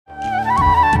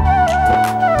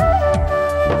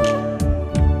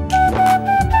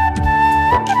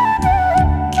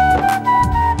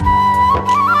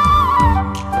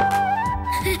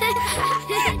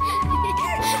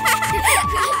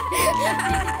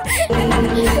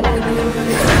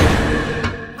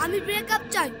আমি ব্রেকআপ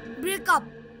চাই, ব্রেকআপ।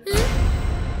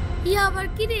 ই আবার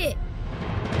কি রে?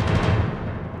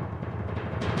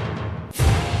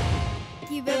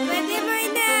 কি ব্যাপার রে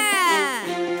ময়না?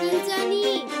 কি জানি।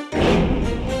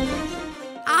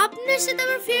 আপনার সাথে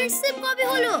আমার ফ্রেন্ডশিপ কবে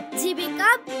হলো যে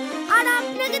ব্রেকআপ? আর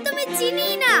আপনাকে তো আমি চিনি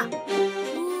না।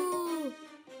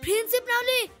 ফ্রেন্ডশিপ না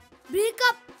হলে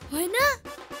ব্রেকআপ হয় না?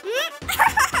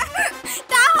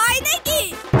 তা হয় নাকি?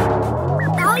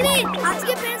 তাহলে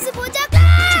আজকে ফ্রেন্ডশিপ হয়ে যাক,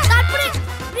 তারপরে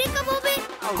ব্রেকআপ হবে।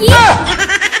 কি?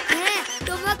 হ্যাঁ,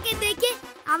 তোমাকে দেখে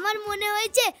আমার মনে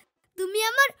হয়েছে তুমি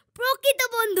আমার প্রকৃত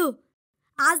বন্ধু।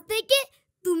 আজ থেকে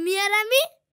তুমি আর আমি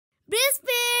বেস্ট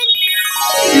ফ্রেন্ড।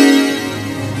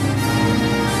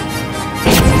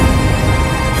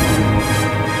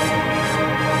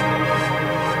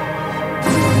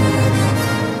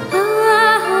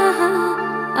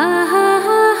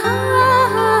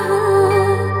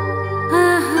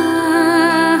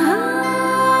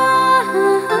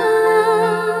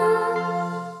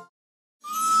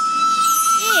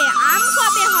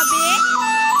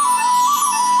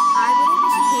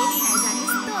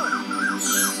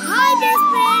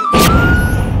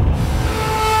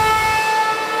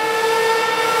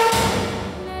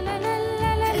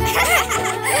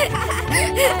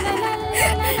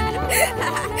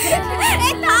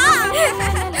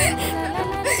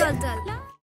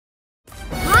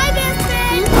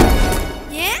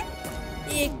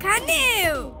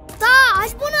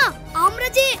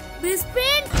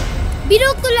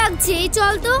 বিরক্ত লাগছে,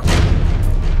 চল তো।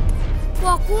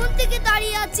 কখন থেকে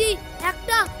দাঁড়িয়ে আছি,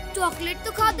 একটা চকলেট তো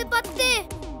খাওয়াতে পারতে।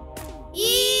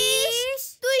 ইস,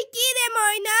 তুই কি রে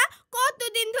ময়না,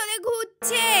 কতদিন ধরে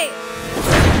ঘুরছে?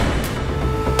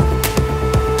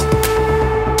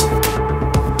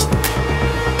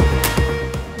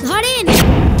 ধরেন।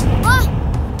 ওহ,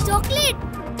 চকলেট।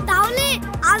 তাহলে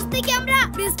আজ থেকে আমরা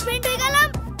বেস্ট ফ্রেন্ড হয়ে গেলাম?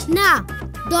 না,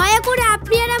 দয়া করে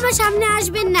আপনি আর আমার সামনে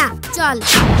আসবেন না। চল।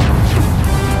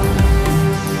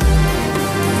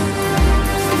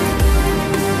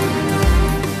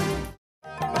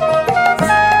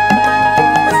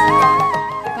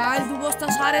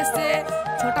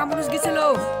 ছোটা মানুষ গেছিল,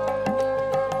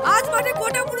 আজ মাঠে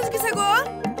কোটা মানুষ গেছে গো?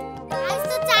 আজ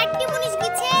তো 4টি মানুষ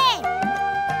গেছে।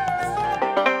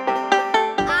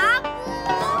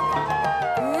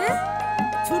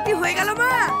 ছুটি হয়ে গেল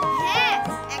মা? হ্যাঁ,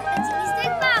 একটা জিনিস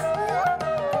দেখবা আপু?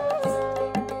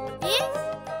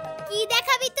 কি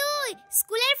দেখাবি তুই?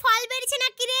 স্কুলের ফল বেরিয়েছে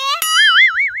নাকি রে?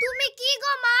 তুমি কি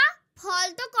গো মা, ফল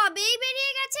তো কবেই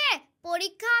বেরিয়ে গেছে,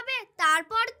 পরীক্ষা হবে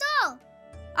তারপর তো।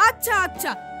 আচ্ছা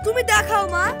আচ্ছা, তুমি দেখাও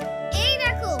মা। এই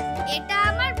দেখো, এটা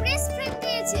আমার বেস্ট ফ্রেন্ড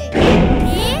দিয়েছে।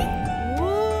 ও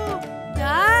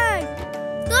তাই?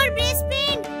 তোর বেস্ট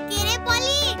ফ্রেন্ড কে রে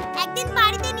পলি? একদিন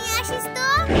বাড়িতে নিয়ে আসিস তো।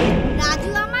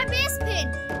 রাজু আমার বেস্ট ফ্রেন্ড,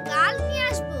 কাল নিয়ে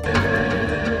আসবো।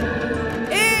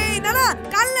 এই না না,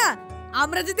 কাল না,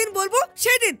 আমরা যেদিন বলবো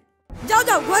সেদিন। যাও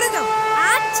যাও, ঘরে যাও।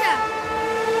 আচ্ছা।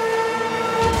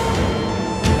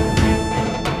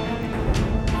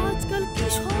 আজকাল কি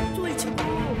সব চলছে গো,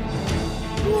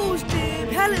 post day,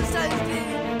 Valentine's day,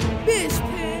 best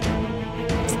friend.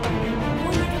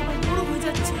 মনটা আমার বড় হয়ে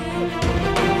যাচ্ছে।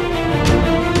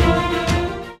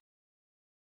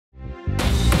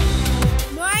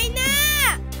 ময়না,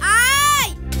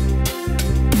 আয়।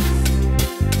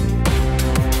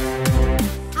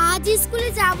 আজ স্কুলে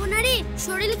যাব না রে,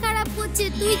 শরীর খারাপ করছে,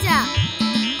 তুই যা।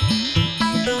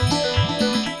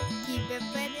 কি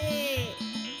ব্যাপারে,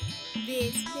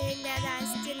 বেস্ট ফ্রেন্ড আর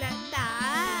আসছে না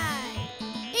তাই?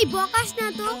 এই বকাস না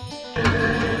তো।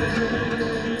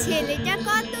 ছেলেটা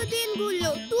কতদিন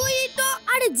ঘুরলো, তুই তো।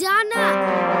 আরে যা না।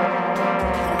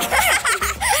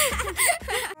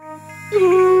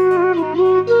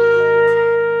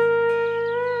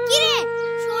 কিরে,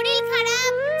 শরীর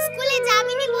খারাপ, স্কুলে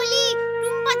যাবিনি বলি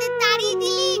টুম্পাতে তাড়িয়ে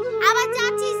দিলি, আবার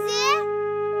যাচ্ছিস যে?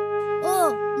 ও,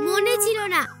 মনে ছিল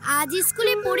না আজ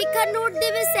স্কুলে পরীক্ষার নোট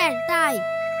দেবে স্যার, তাই।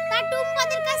 তা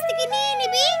টুম্পাদের কাছ থেকে নিয়ে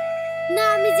নিবি না?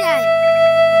 আমি যাই।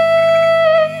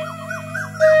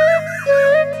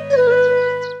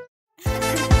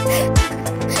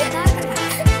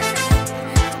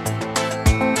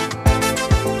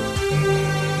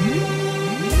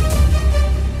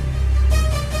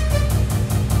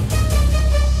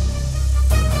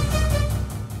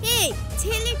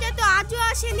 ছেলেটা তো আজও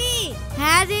আসেনি।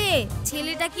 হ্যাঁ রে,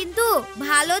 ছেলেটা কিন্তু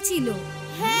ভালো ছিল।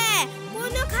 হ্যাঁ,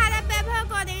 কোনো খারাপ ব্যবহার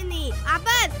করেনি,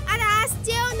 আবার আর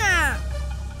আসছেও না।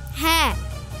 হ্যাঁ,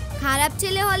 খারাপ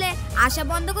ছেলে হলে আশা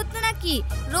বন্ধ করতো নাকি?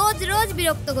 রোজ রোজ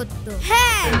বিরক্ত করতো।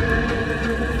 হ্যাঁ।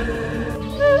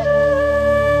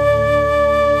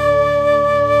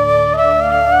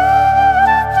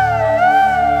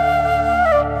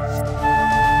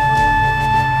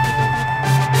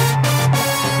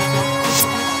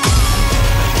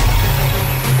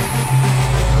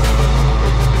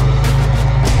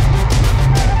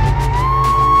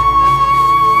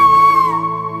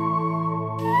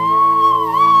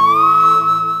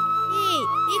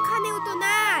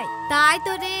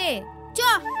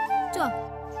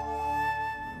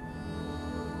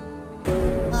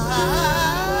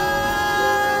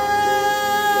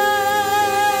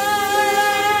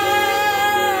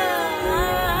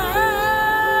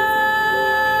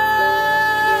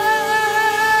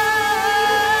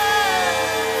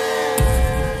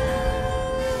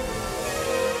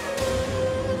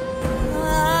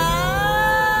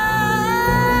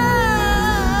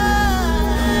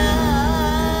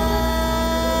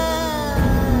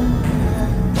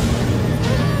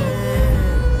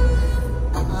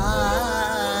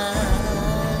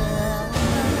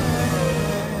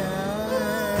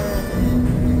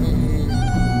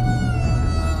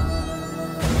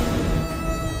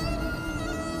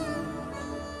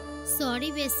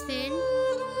 Best friend.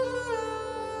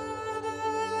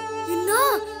 না,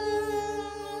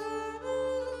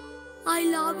 আই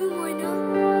লাভ ইউ ময়না।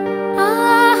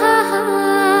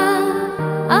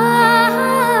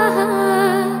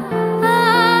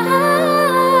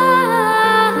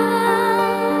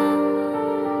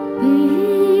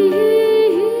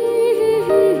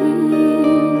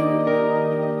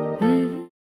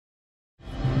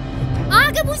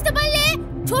 আগে বুঝতে পারলে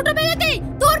ছোটবেলাতেই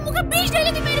তোর মুখে বিষ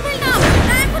ঢেলে দিয়ে মেরে ফেললাম,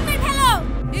 না এখন মেরে ফেলো।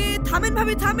 থামেন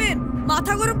ভাবি থামেন,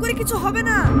 মাথা গরম করে কিছু হবে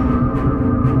না।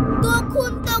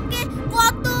 তখন তোকে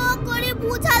কত করে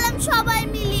বুঝালাম সবাই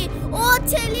মিলে ও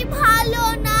ছেলে ভালো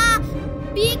না,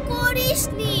 বিয়ে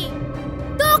করিসনি।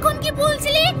 তখন কি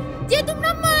বলছিলি যে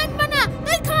তোমরা মানবে না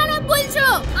তাই খারাপ বলছো।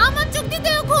 আমার চোখ দিয়ে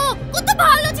দেখো কত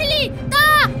ভালো ছিলি, তা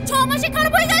 6 মাসে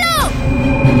খারাপ হয়ে গেল।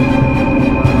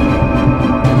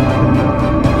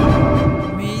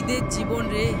 মেয়েদের জীবন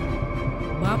রে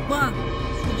বাবা,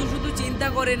 শুধু শুধু চিন্তা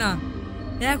করে না,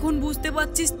 এখন বুঝতে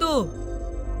পারছিস তো?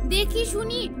 দেখি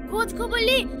শুনি খোঁজ খবর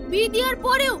লি, বিয়ে দেওয়ার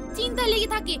পরেও চিন্তা লেগে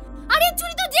থাকে। আরে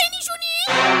চুরি তো জেনি শুনি।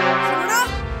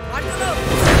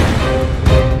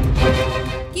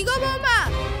 কি গো বৌমা,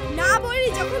 না বলি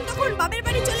যখন তখন বাপের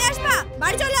বাড়ি চলে আসবা,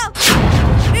 বাড়ি চলো।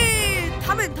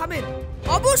 থামেন থামেন,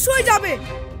 অবশ্যই যাবে,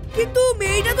 কিন্তু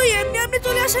মেয়েটা তো এমনি এমনি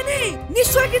চলে আসেনি,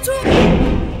 নিশ্চয় কিছু।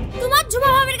 তোমার যুবা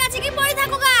ভাবের কাছে কি পড়ে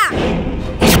থাকো গা।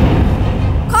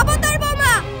 খবরদার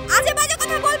বৌমা, আজে বাজে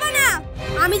কথা বলবা না।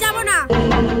 আমি যাব না।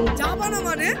 যাবা না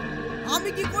মানে? আমি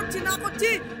কি করছি না করছি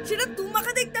সেটা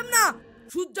তোমাকে দেখতাম না,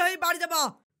 সূর্য হয়ে বাড়ি যাবা,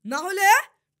 না হলে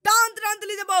টানতে টানতে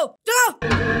নিয়ে যাবো। চলো।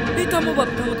 এই থামো বাপ,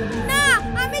 থামো থামো। না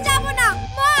আমি যাব না।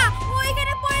 মা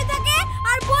ওইখানে পড়ে থাকে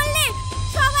আর বললে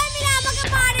সবাই মিলে আমাকে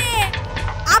মারে।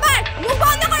 আবার মুখ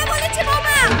বন্ধ করে বলেছি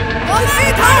বৌমা।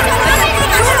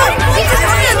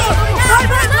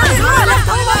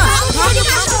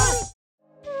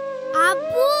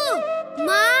 আব্বু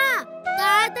মা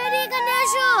তাড়াতাড়ি এখানে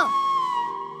আসো,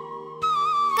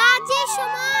 কাজের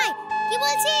সময়। কি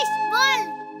বলছিস বল।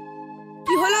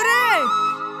 কি হলো রে?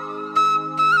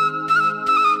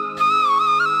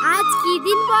 আজ কি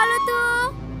দিন বলো তো?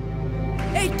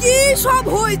 এই কি সব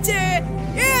হয়েছে?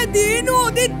 এ দিন ও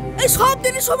দিন, এই সব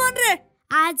দিনই সমান রে।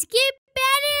 আজকে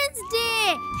parents day.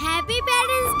 Happy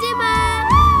parents day মা।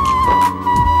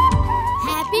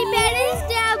 হ্যাপি প্যারেন্টস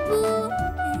ডে আব্বু।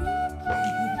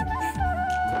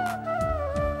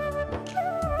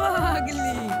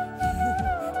 পাগলি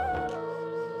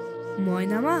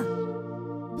ময়না মা,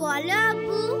 বলো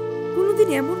আব্বু। কোনোদিন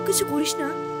এমন কিছু করিস না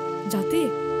যাতে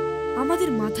আমাদের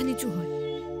মাথা নিচু হয়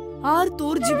আর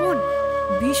তোর জীবন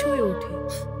বিষ হয়ে ওঠে।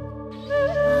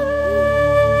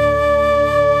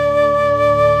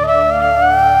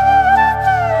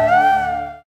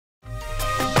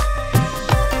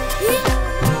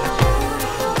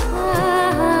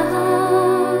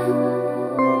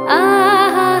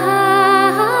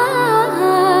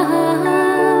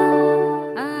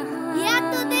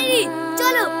 এত দেরি,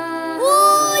 চলো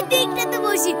ওই দিকটাতে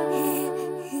বসি।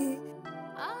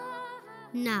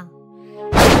 না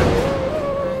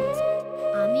আজ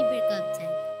আমি ব্রেকআপ চাই।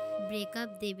 ব্রেকআপ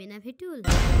দেবে না ভেটুল?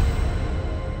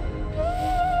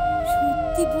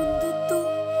 সত্যি বন্ধুত্ব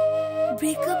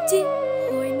ব্রেকআপ যে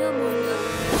হয় না ময়না।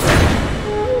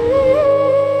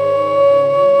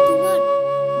 তোমার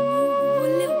মুখ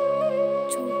বললেও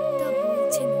চোখটা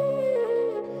বলছে না,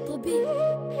 তবে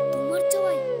তোমার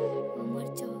চাওয়াই আমার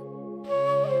চাওয়া।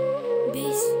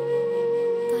 বেশ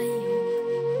তাই হোক।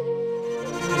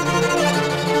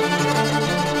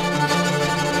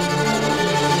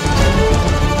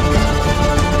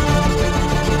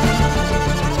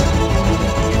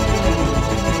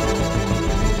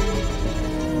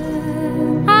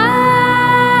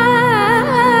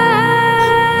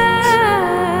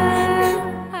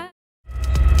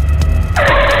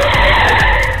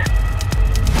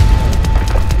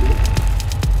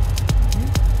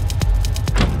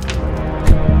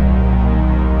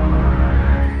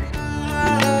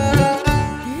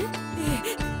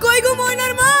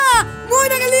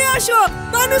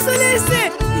 মানুষ চলে এসেছে।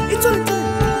 চল চল,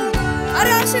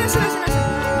 আরে আসেন আসেন আসেন আসেন।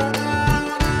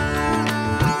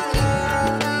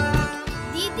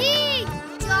 দিদি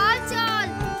চল চল,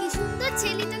 কি সুন্দর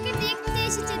ছেলে তোকে দেখতে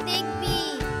এসেছে, দেখবি।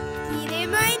 কি রে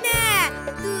ময়না,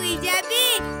 তুই যাবি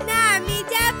না আমি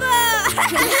যাব?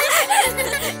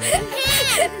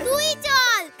 হ্যাঁ তুই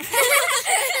চল।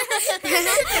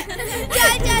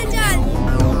 চল চল চল।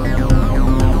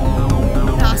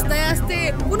 রাস্তায় আসতে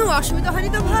কোনো অসুবিধা হয়নি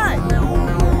তো ভাই?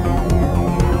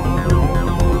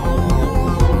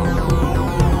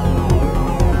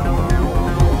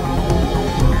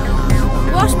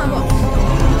 বস মা বস।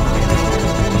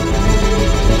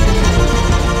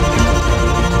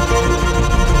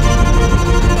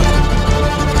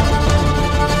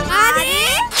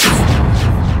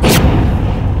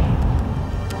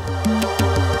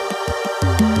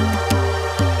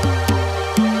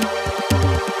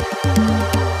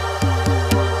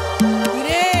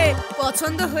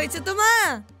 হয়েছে তো মা?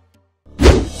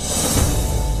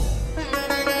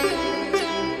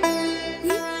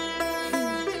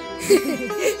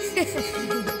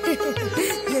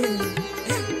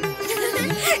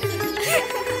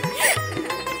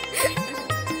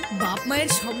 বাপ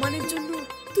মায়ের সম্মানের জন্য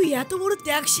তুই এত বড়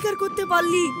ত্যাগ স্বীকার করতে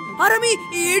পারলি, আর আমি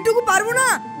এটুকু পারবো না?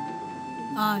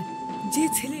 আর যে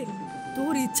ছেলে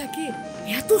তোর ইচ্ছাকে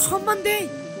এত সম্মান দেয়,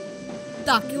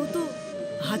 তাকেও তো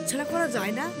হাতছাড়া করা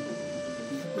যায় না।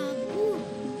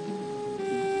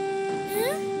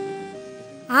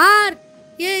 আর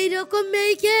এই রকম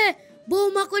মেয়েকে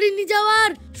বৌমা করে নিয়ে যাওয়ার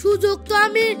সুযোগ তো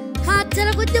আমি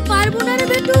হাতছাড়া করতে পারবো না রে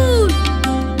বেতুল।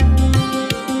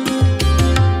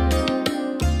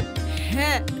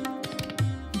 হ্যাঁ,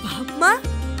 বাপ মা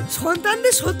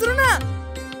সন্তানদের শত্রু না,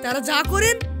 তারা যা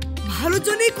করেন ভালোর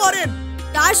জন্যই করেন,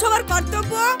 তাই সবার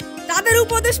কর্তব্য তাদের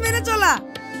উপদেশ মেনে চলা।